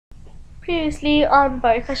Previously on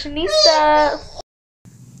Barbie Fashionista.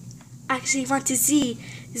 Actually want to see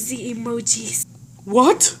the emojis.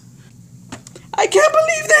 What? I can't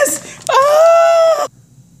believe this! Ah!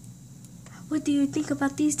 What do you think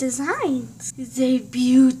about these designs? They're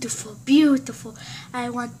beautiful, beautiful.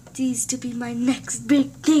 I want these to be my next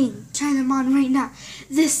big thing. Trying them on right now.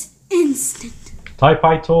 This instant.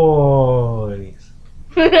 Tie-Fi toys.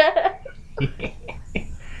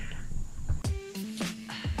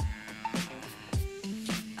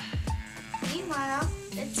 Meanwhile,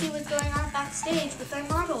 let's see what's going on backstage with our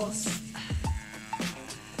models.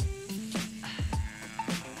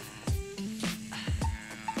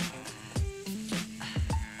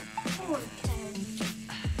 Poor Ken.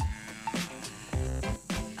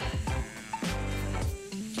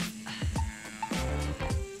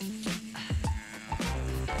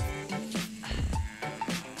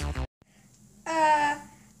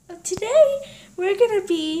 Today we're gonna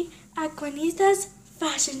be at Juanita's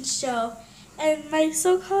fashion show, and my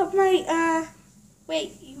so-called wait,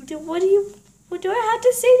 what do I have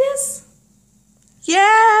to say this?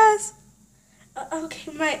 Yes!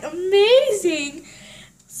 Okay, my amazing,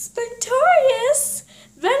 spectorious,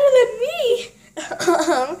 better than me,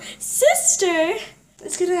 sister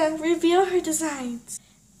is gonna reveal her designs.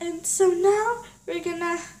 And so now we're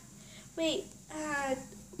gonna, wait,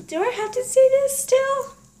 do I have to say this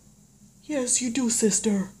still? Yes, you do,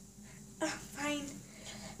 sister. Fine.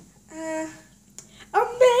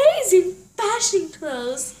 Amazing fashion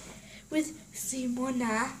clothes with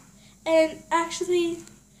Simona. And actually,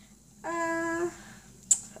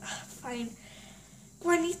 fine.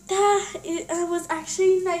 Juanita was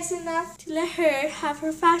actually nice enough to let her have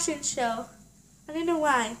her fashion show. I don't know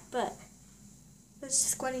why, but it's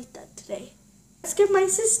just Juanita today. Let's get my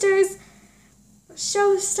sister's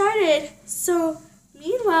show started. So,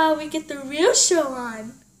 meanwhile, we get the real show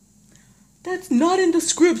on. That's not in the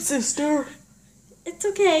script, sister. It's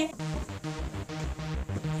okay.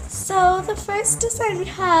 So the first design we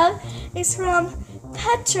have is from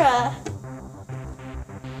Petra.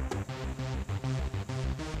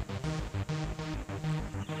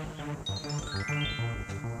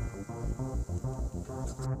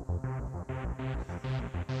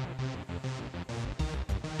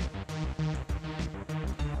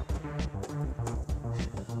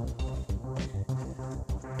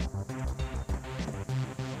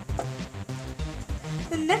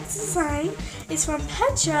 The next design is from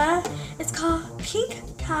Petra. It's called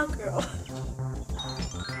Pink Cowgirl.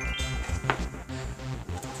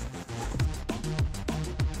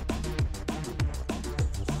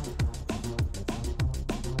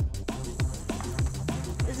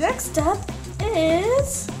 Next up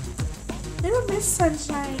is Little Miss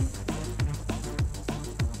Sunshine.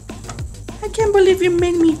 I can't believe you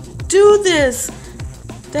made me do this,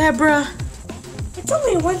 Debra. It's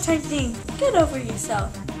only a one-time thing. Get over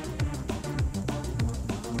yourself.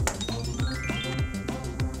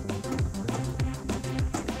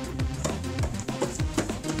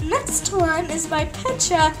 Next one is by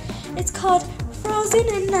Petra. It's called Frozen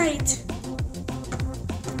in Night.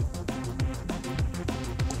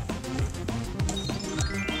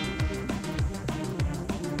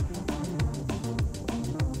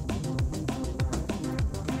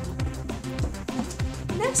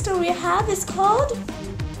 Next one we have is called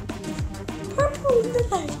Purple in the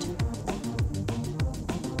Light.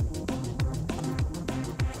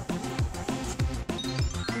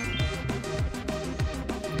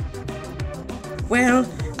 Well,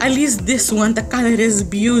 at least this one, the color is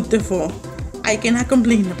beautiful. I cannot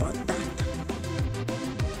complain about that.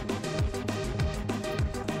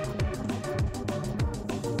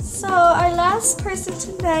 So our last person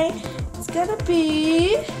tonight is gonna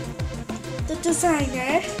be the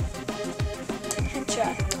designer,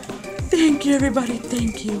 Petra. Thank you, everybody.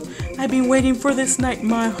 Thank you. I've been waiting for this night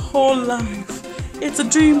my whole life. It's a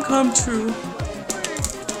dream come true.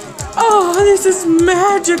 Oh, this is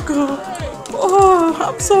magical. Oh,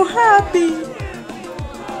 I'm so happy.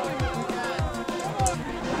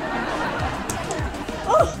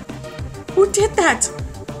 Oh, who did that?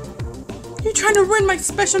 You trying to ruin my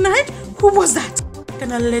special night? Who was that?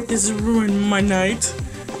 Gonna let this ruin my night.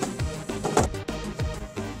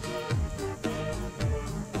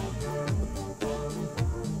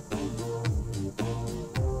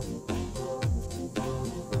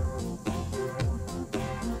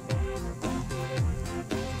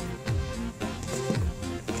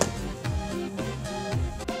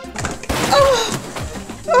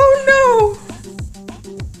 Oh no!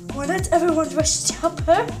 Why not everyone rush to help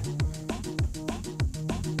her?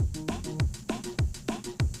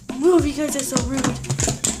 Move, you guys are so rude.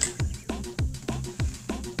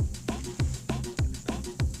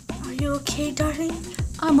 you okay, darling?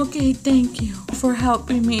 I'm okay, thank you for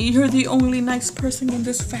helping me. You're the only nice person in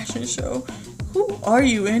this fashion show. Who are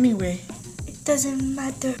you anyway? It doesn't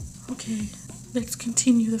matter. Okay, let's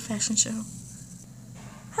continue the fashion show.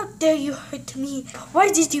 How dare you hurt me? Why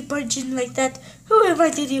did you barge in like that? Who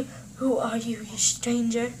invited you? Who are you, you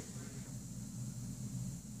stranger?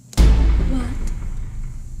 What?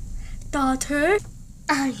 Daughter?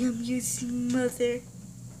 I am your mother.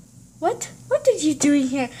 What? What are you doing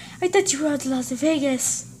here? I thought you were at Las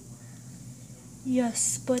Vegas.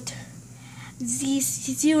 Yes, but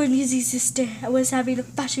you and Yuzi's sister was having a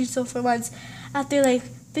fashion show for once after like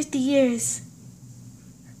 50 years.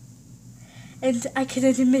 And I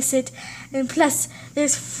couldn't miss it. And plus,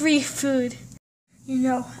 there's free food. You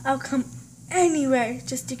know, I'll come anywhere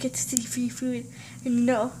just to get to see free food. And you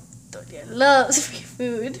know, Doña loves free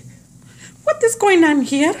food. What is going on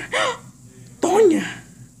here? Doña,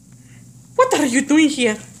 what are you doing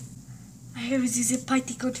here? I was using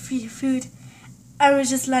party code free food. I was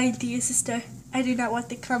just lying to your sister. I did not want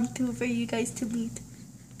to come to for you guys to meet.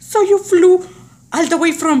 So you flew all the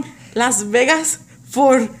way from Las Vegas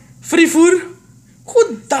for free food?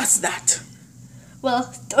 Who does that?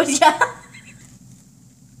 Well, Doña.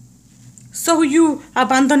 So you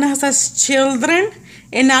abandoned us as children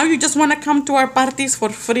and now you just want to come to our parties for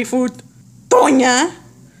free food? Doña,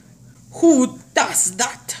 who does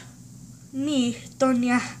that? Me,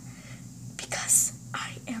 Doña. Because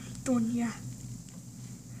I am Doña.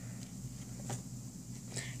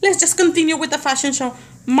 Let's just continue with the fashion show.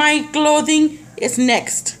 My clothing is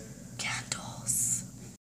next. Candles.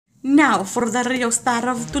 Now for the real star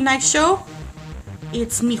of tonight's show,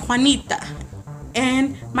 it's me, Juanita,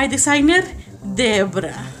 and my designer,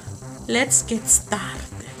 Debra. Let's get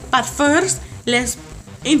started. But first, let's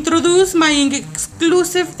introduce my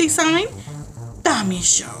exclusive design, dummy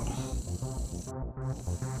show.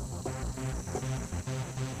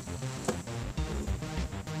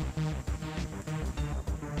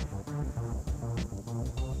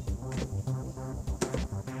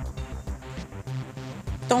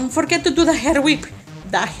 Don't forget to do the hair whip.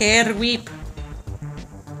 The hair whip.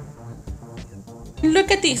 Look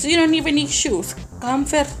at this. You don't even need shoes.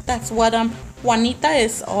 Comfort. That's what Juanita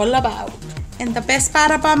is all about. And the best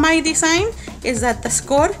part about my design is that the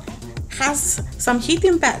skirt has some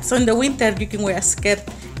heating pads. So in the winter you can wear a skirt.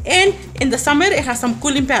 And in the summer it has some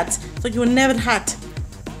cooling pads. So you're never hot.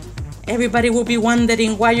 Everybody will be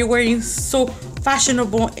wondering why you're wearing so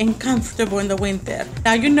fashionable and comfortable in the winter.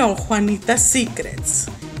 Now you know Juanita's secrets.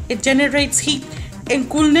 It generates heat and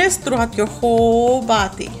coolness throughout your whole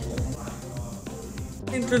body.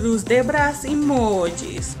 Introduce Debras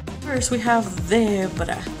emojis. First we have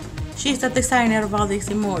Debra. She's the designer of all these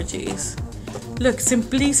emojis. Look,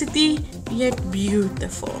 simplicity yet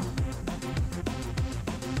beautiful.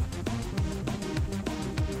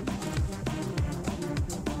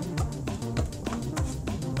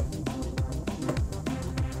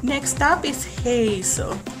 Next up is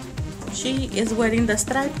Hazel. She is wearing the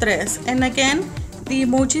striped dress, and again, the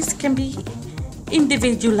emojis can be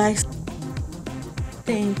individualized.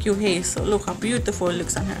 Thank you, Hazel. Look how beautiful it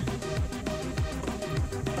looks on her.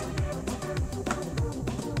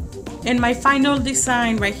 And my final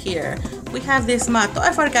design right here, we have this motto.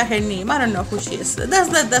 I forgot her name. I don't know who she is.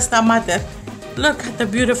 Does not matter. Look at the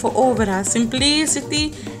beautiful overall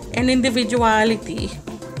simplicity and individuality.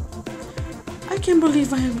 I can't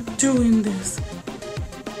believe I am doing this.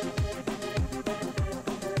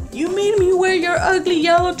 You made me wear your ugly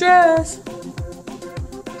yellow dress.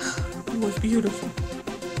 It was beautiful.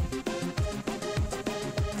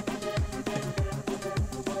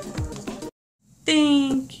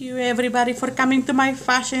 Thank you everybody for coming to my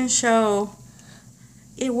fashion show.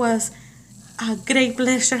 It was a great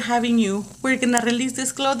pleasure having you. We're gonna release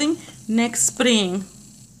this clothing next spring.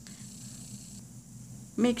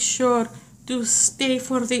 Make sure to stay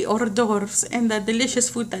for the hors d'oeuvres and the delicious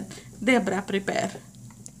food that Debra prepared.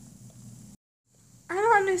 I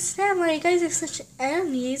don't understand why you guys are such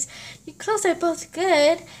enemies. Your clothes are both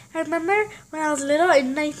good. I remember when I was little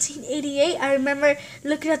in 1988, I remember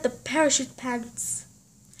looking at the parachute pants.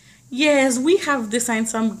 Yes, we have designed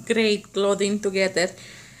some great clothing together.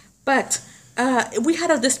 But we had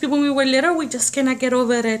a dispute when we were little. We just cannot get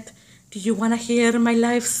over it. Do you want to hear my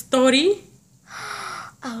life story?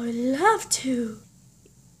 I would love to.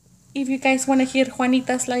 If you guys want to hear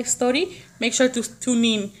Juanita's life story, make sure to tune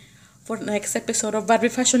in for the next episode of Barbie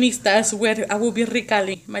Fashionistas, where I will be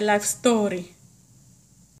recounting my life story.